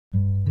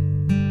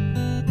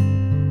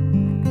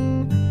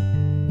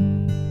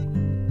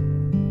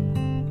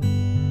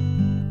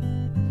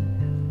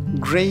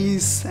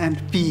Grace and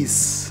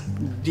peace,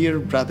 dear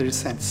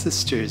brothers and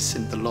sisters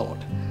in the Lord.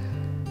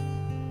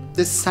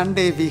 This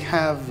Sunday we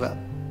have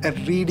a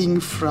reading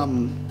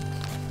from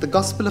the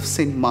Gospel of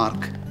St.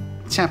 Mark,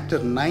 chapter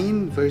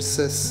 9,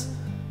 verses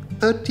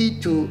 30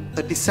 to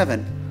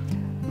 37,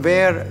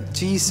 where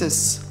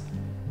Jesus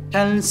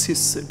tells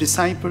his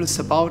disciples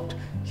about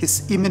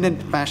his imminent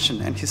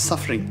passion and his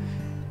suffering,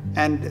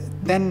 and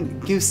then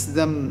gives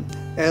them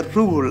a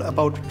rule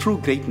about true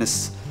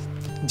greatness.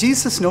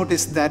 Jesus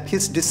noticed that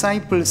his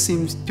disciples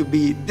seemed to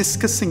be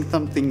discussing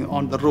something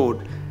on the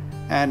road,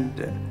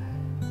 and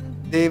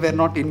they were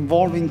not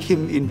involving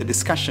him in the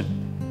discussion.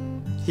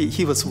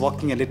 He was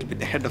walking a little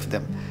bit ahead of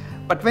them.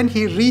 But when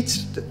he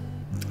reached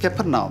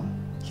Capernaum,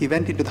 he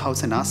went into the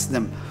house and asked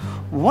them,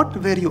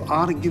 "What were you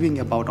arguing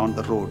about on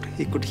the road?"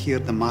 He could hear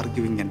them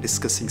arguing and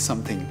discussing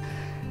something,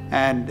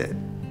 and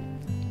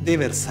they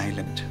were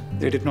silent.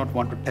 They did not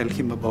want to tell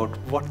him about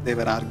what they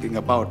were arguing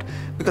about,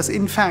 because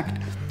in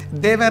fact,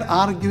 they were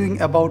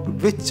arguing about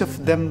which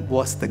of them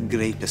was the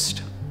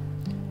greatest.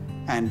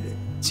 And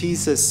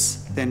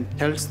Jesus then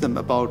tells them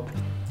about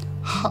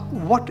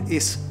what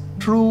is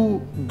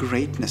true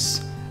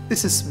greatness.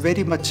 This is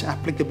very much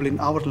applicable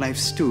in our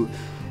lives too,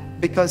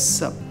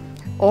 because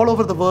all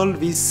over the world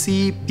we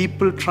see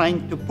people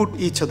trying to put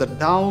each other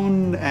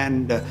down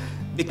and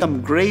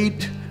become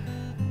great.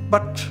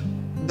 But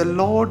the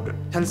Lord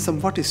tells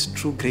them what is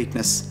true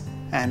greatness.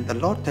 And the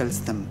Lord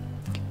tells them,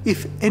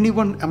 if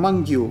anyone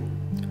among you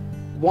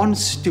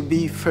wants to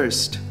be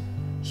first,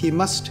 he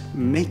must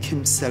make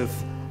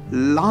himself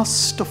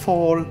last of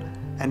all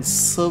and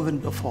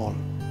servant of all.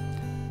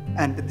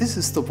 And this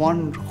is the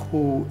one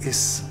who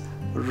is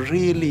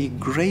really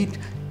great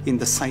in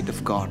the sight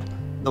of God,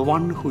 the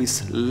one who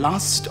is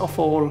last of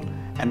all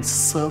and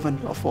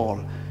servant of all.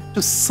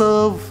 To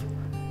serve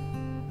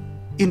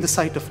in the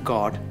sight of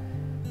God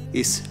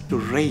is to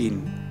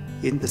reign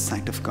in the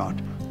sight of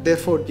God.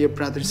 Therefore, dear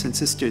brothers and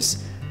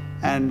sisters,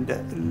 and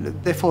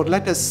therefore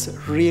let us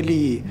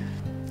really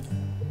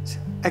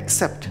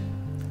accept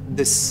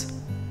this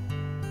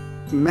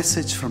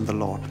message from the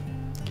Lord.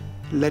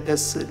 Let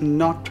us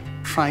not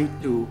try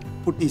to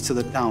put each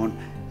other down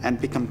and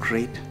become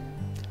great.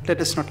 Let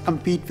us not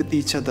compete with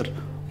each other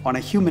on a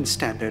human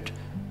standard,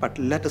 but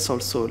let us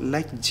also,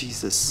 like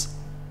Jesus,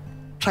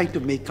 try to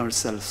make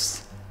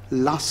ourselves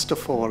last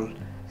of all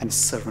and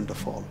servant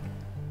of all.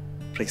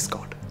 Praise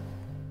God.